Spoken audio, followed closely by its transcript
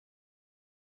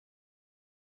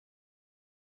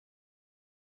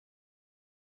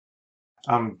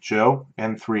I'm Joe,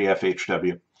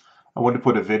 N3FHW. I wanted to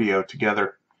put a video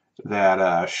together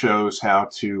that shows how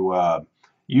to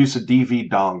use a DV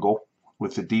dongle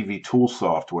with the DV tool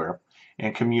software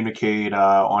and communicate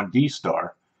on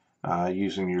D-Star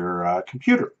using your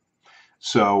computer.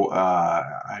 So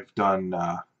I've done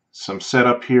some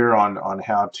setup here on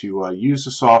how to use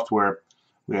the software.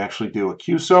 We actually do a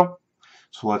QSO.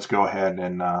 So let's go ahead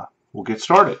and we'll get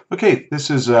started. Okay,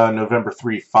 this is November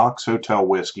 3 Fox Hotel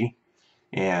Whiskey.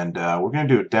 And we're going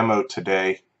to do a demo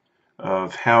today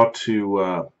of how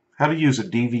to use a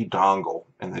DV dongle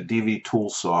and the DV tool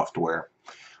software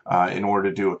in order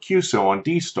to do a QSO on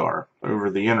D-Star over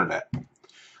the internet.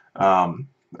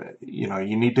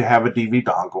 You need to have a DV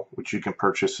dongle, which you can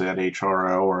purchase at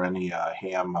HRO or any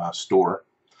ham store,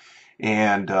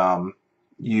 and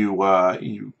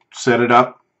you set it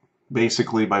up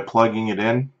basically by plugging it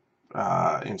in,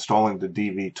 installing the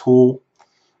DV tool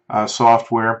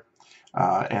software.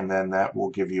 And then that will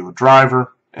give you a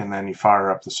driver, and then you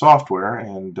fire up the software,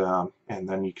 and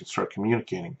then you can start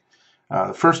communicating.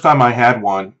 The first time I had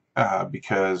one,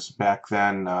 because back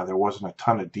then there wasn't a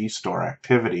ton of D-Star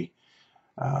activity,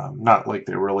 not like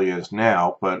there really is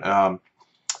now, but I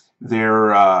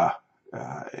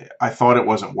thought it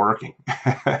wasn't working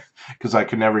because I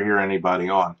could never hear anybody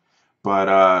on.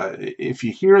 But if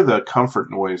you hear the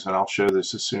comfort noise, and I'll show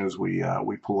this as soon as we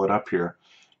pull it up here,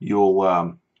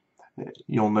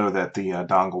 you'll know that the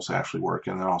dongles actually work,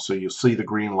 and then also you'll see the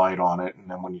green light on it, and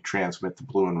then when you transmit, the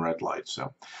blue and red light.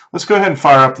 So let's go ahead and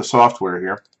fire up the software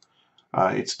here.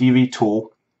 It's DV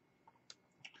Tool.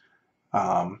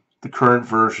 The current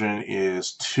version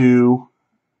is 2,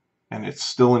 and it's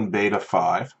still in beta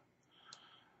 5.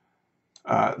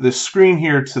 This screen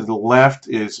here to the left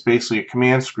is basically a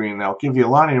command screen that'll give you a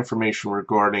lot of information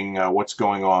regarding what's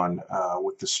going on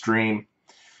with the stream.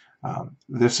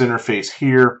 This interface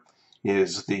here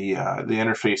is the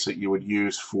interface that you would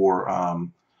use for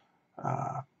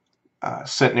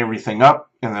setting everything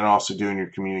up, and then also doing your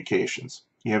communications.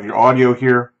 You have your audio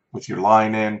here with your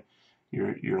line in,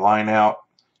 your line out.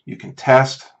 You can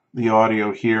test the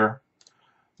audio here.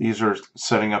 These are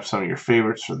setting up some of your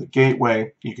favorites for the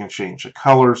gateway. You can change the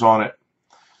colors on it.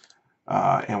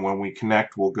 And when we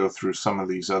connect, we'll go through some of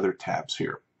these other tabs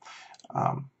here.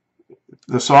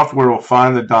 The software will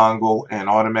find the dongle and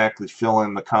automatically fill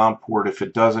in the COM port. If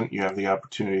it doesn't, you have the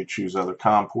opportunity to choose other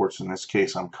COM ports. In this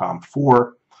case, I'm COM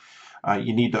 4.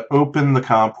 You need to open the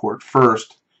COM port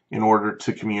first in order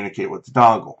to communicate with the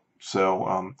dongle.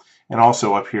 So, and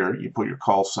also up here, you put your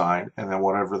call sign, and then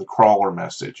whatever the crawler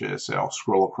message is, it'll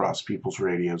scroll across people's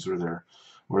radios or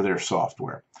their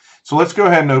software. So let's go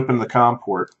ahead and open the COM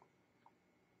port.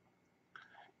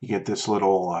 You get this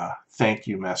little thank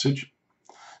you message.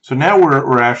 So now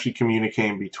we're actually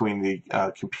communicating between the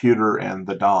computer and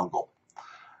the dongle.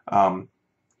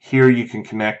 Here you can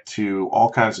connect to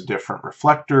all kinds of different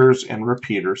reflectors and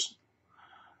repeaters.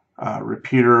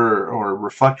 Repeater or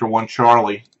reflector 1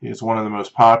 Charlie is one of the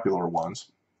most popular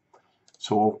ones.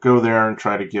 So we'll go there and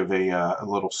try to give a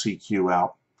little CQ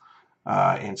out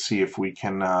and see if we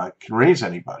can raise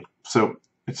anybody. So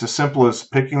it's as simple as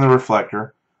picking the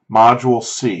reflector, module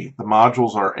C. The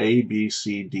modules are A, B,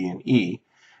 C, D, and E.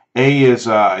 A is,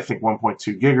 I think,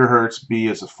 1.2 gigahertz. B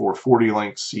is a 440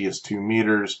 link. C is 2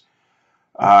 meters.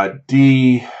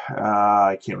 D,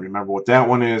 I can't remember what that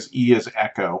one is. E is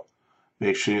echo.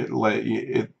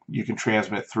 Basically, you can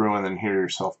transmit through and then hear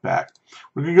yourself back.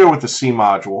 We're going to go with the C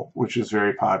module, which is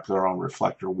very popular on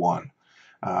reflector 1.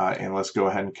 And let's go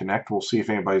ahead and connect. We'll see if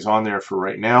anybody's on there for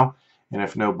right now. And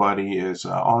if nobody is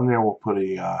on there, we'll put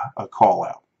a call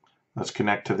out. Let's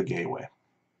connect to the gateway.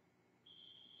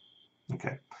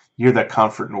 Okay. You hear that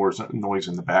comfort noise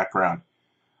in the background.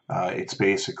 It's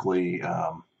basically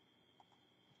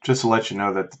just to let you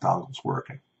know that the dongle's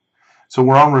working. So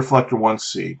we're on reflector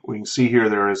 1C. We can see here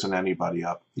there isn't anybody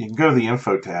up. You can go to the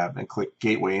info tab and click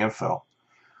gateway info.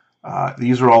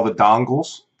 These are all the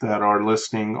dongles that are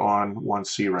listing on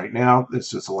 1C right now.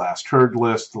 This is the last heard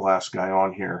list. The last guy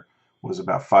on here was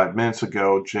about 5 minutes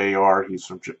ago. JR, he's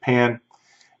from Japan.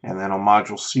 And then on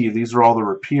module C, these are all the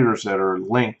repeaters that are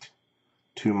linked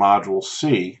to module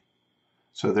C.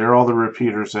 So they're all the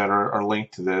repeaters that are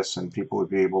linked to this, and people will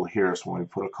be able to hear us when we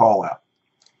put a call out.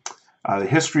 The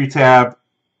history tab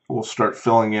will start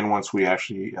filling in once we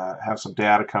actually have some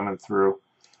data coming through,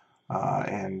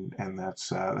 and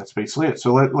that's basically it.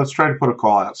 So let's try to put a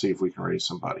call out and see if we can raise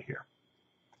somebody here.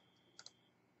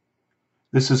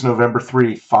 This is November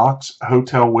 3 Fox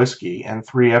Hotel Whiskey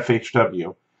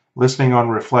N3FHW, listening on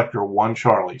reflector 1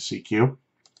 Charlie CQ.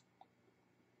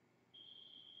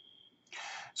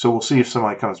 So we'll see if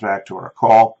somebody comes back to our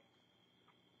call.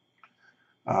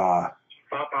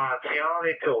 Papa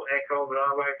Charlie to Echo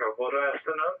Bravo Echo. Good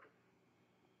afternoon.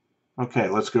 Okay,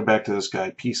 let's go back to this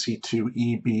guy,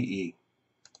 PC2EBE.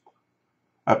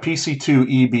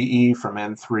 PC2EBE from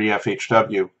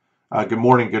N3FHW. Good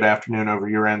morning, good afternoon over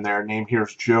your end there. Name here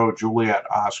is Joe Juliet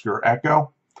Oscar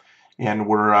Echo. And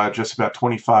we're just about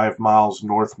 25 miles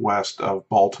northwest of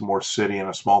Baltimore City in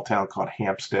a small town called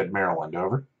Hampstead, Maryland.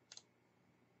 Over.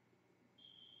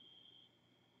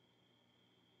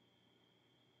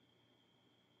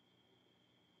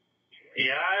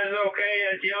 Yeah, it's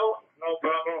okay, Joe. No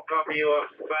problem. Copy you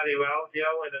very well,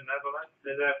 Joe, in the Netherlands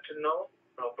this afternoon.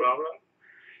 No problem.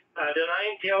 The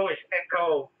name, Joe, is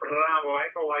Echo Bravo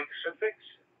Echo, like suffix.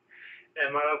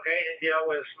 And my location,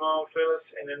 Joe, is a small village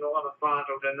in the northern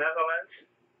part of the Netherlands.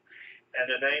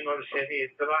 And the name of the city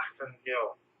is Drachten,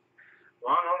 Joe.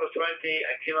 120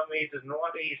 kilometers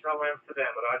northeast of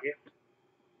Amsterdam, Roger.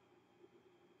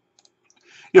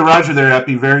 Yeah, Roger there,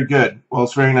 Epi. Very good. Well,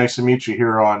 it's very nice to meet you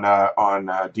here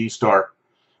on D-Star.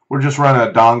 We're just running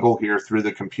a dongle here through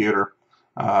the computer,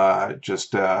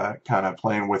 just kind of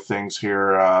playing with things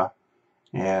here,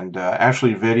 and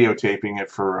actually videotaping it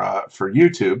for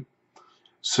YouTube.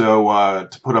 So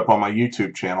to put up on my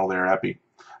YouTube channel there, Epi.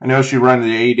 I noticed you run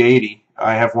the 880.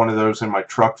 I have one of those in my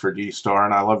truck for D-Star,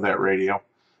 and I love that radio.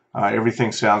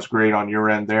 Everything sounds great on your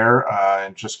end there,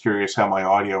 and just curious how my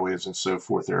audio is and so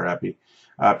forth there, Epi.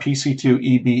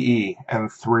 PC2EBE and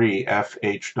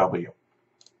 3FHW.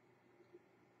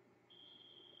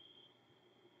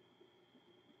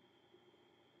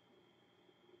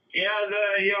 Yeah,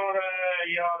 your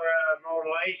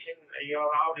modulation, your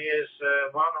audio is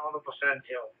 100%,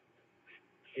 Joe.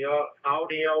 Your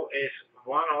audio is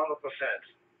 100%.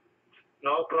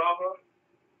 No problem.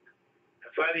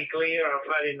 Very clear and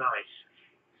very nice.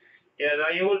 Yeah,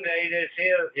 I use the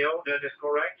 880, Joe, that is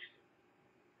correct.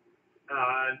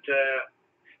 And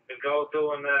we go to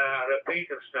a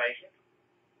repeater station,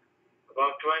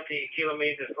 about 20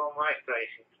 kilometers from my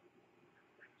station.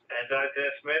 And that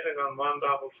is measured on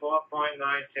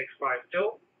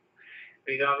 144.9652.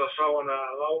 We got also a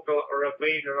local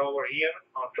repeater over here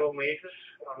on 2 meters,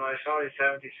 on I saw it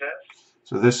 70 cents.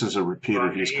 So this is a repeater.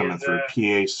 He's coming through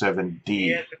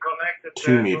PA7D,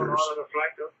 2 meters.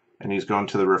 And he's going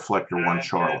to the reflector 1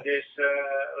 Charlie. This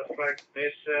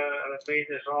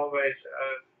repeater is always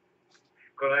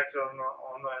connected on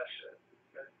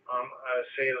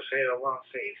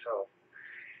 001C, so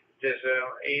it's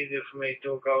easy for me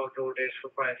to go to this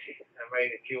frequency and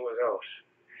make the QSOs.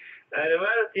 The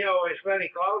weather, Joe, is very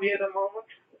cloudy at the moment.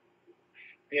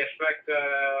 We expect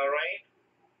rain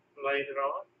later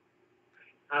on.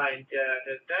 And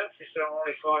the temperature is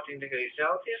only 14 degrees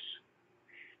Celsius.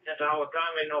 And our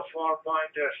time is now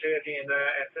 4:30 in the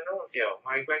afternoon, Joe.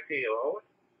 Mike, back to you, over.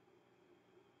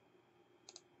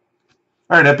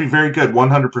 All right, Epi, very good.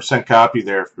 100% copy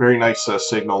there. Very nice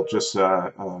signal. Just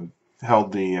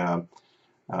held the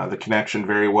connection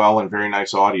very well, and very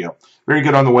nice audio. Very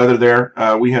good on the weather there.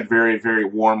 We had very, very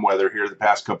warm weather here the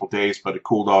past couple days, but it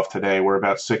cooled off today. We're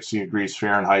about 60 degrees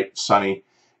Fahrenheit, sunny.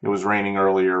 It was raining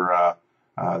earlier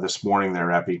this morning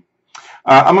there, Epi.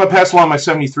 I'm going to pass along my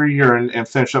 73 here and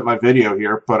finish up my video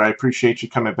here, but I appreciate you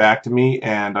coming back to me,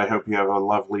 and I hope you have a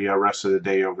lovely rest of the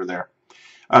day over there.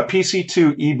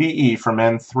 PC2EBE from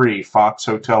N3, Fox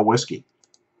Hotel Whiskey.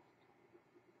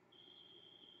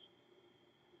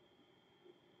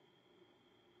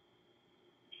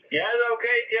 Yeah,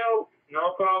 okay, Joe.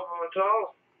 No problem at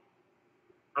all.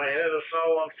 I heard a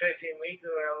show on 15 meters,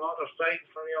 a lot of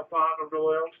stations from your part of the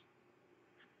world.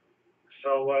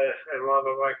 So a lot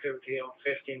of activity on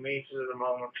 15 meters at the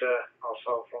moment,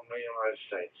 also from the United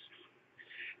States.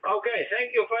 Okay,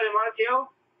 thank you very much, Joe.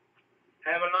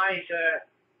 Have a nice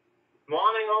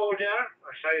morning over there.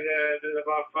 I say there's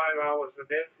about 5 hours a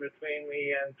day between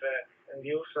me and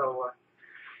you, so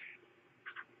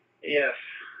yes,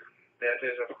 that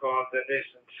is of course the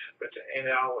distance, but in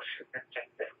hours.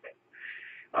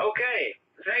 Okay,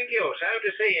 thank you. So to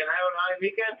see you and have a nice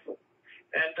weekend.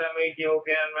 And meet you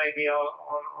again maybe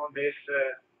on this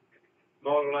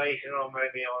modulation or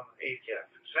maybe on ETF.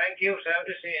 Thank you, so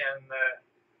to see you, and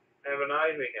have a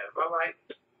nice weekend. Bye-bye.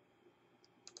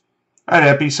 All right,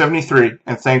 Epi, 73,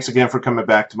 and thanks again for coming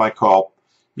back to my call.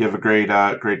 You have a great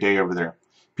day over there.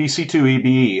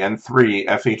 PC2EBE and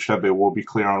 3FHW will be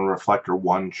clear on reflector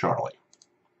 1 Charlie.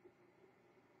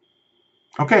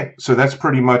 Okay, so that's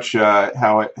pretty much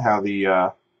how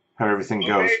everything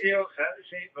goes. Okay, deal. So to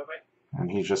see you. Bye-bye. And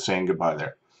he's just saying goodbye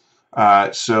there.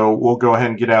 So we'll go ahead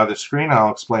and get out of the screen. I'll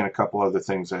explain a couple other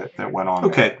things that went on.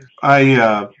 Okay,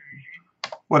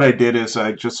 what I did is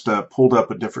I just pulled up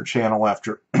a different channel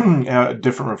after a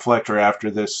different reflector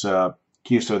after this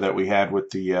QSO that we had with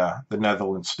the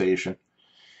Netherlands station.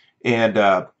 And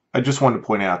I just wanted to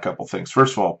point out a couple things.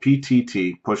 First of all,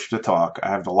 PTT, push to talk. I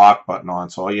have the lock button on,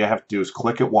 so all you have to do is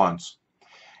click it once,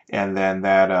 and then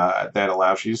that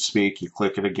allows you to speak. You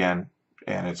click it again,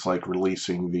 and it's like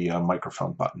releasing the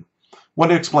microphone button. I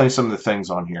want to explain some of the things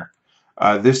on here.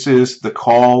 This is the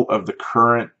call of the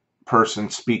current person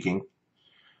speaking.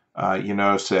 You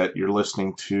notice that you're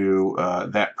listening to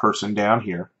that person down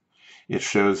here. It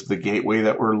shows the gateway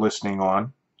that we're listening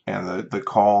on and the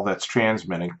call that's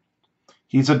transmitting.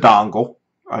 He's a dongle,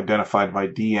 identified by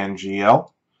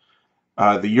DNGL.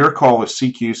 The your call is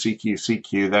CQ, CQ,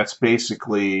 CQ. That's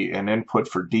basically an input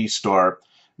for D-Star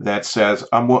that says,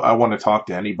 I want to talk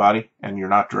to anybody, and you're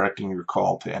not directing your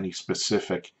call to any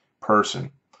specific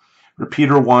person.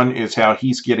 Repeater 1 is how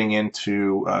he's getting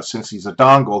into, since he's a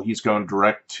dongle, he's going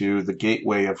direct to the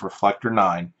gateway of Reflector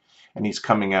 9, and he's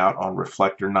coming out on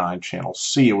Reflector 9, channel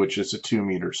C, which is a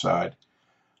 2-meter side.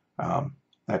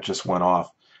 That just went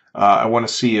off. I want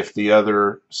to see if the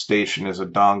other station is a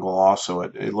dongle also.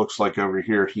 It looks like over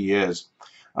here he is.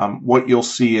 What you'll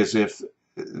see is if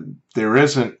there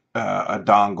isn't a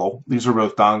dongle, these are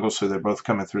both dongles, so they're both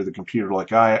coming through the computer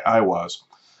like I was.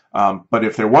 But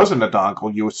if there wasn't a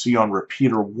dongle, you would see on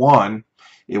repeater 1,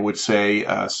 it would say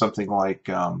something like,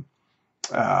 you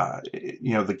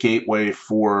know, the gateway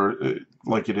for,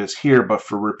 like it is here, but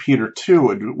for repeater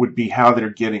 2, it would be how they're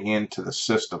getting into the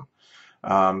system.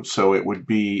 So it would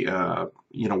be,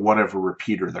 you know, whatever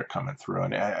repeater they're coming through.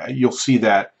 And you'll see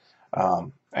that,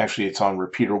 actually it's on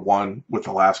repeater 1 with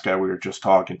the last guy we were just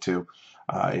talking to.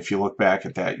 If you look back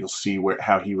at that, you'll see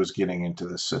how he was getting into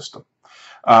the system.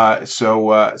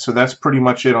 So that's pretty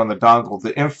much it on the dongle.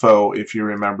 The info, if you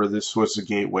remember, this was the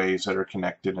gateways that are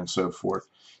connected and so forth.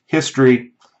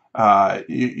 History,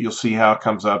 you'll see how it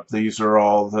comes up. These are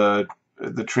all the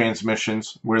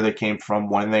transmissions, where they came from,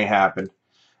 when they happened.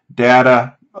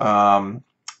 Data,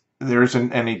 there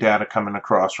isn't any data coming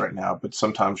across right now, but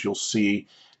sometimes you'll see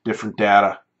different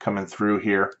data coming through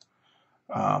here.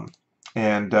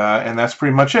 And that's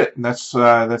pretty much it. And that's the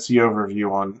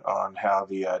overview on how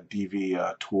the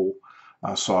DV tool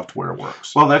software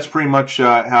works. Well, that's pretty much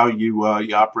how you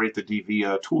operate the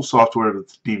DV tool software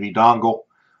with the DV dongle.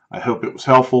 I hope it was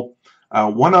helpful.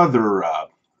 One other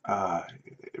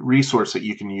resource that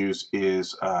you can use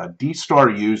is D-Star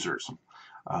users.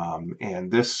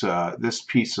 And this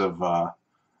piece of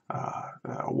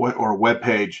web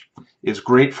page is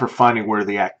great for finding where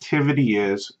the activity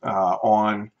is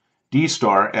on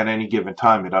D-Star at any given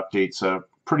time. It updates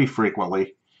pretty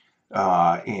frequently,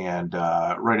 and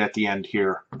right at the end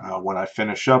here, when I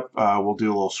finish up, we'll do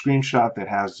a little screenshot that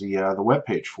has the web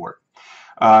page for it.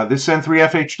 This is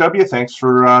N3FHW. Thanks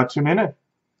for tuning in.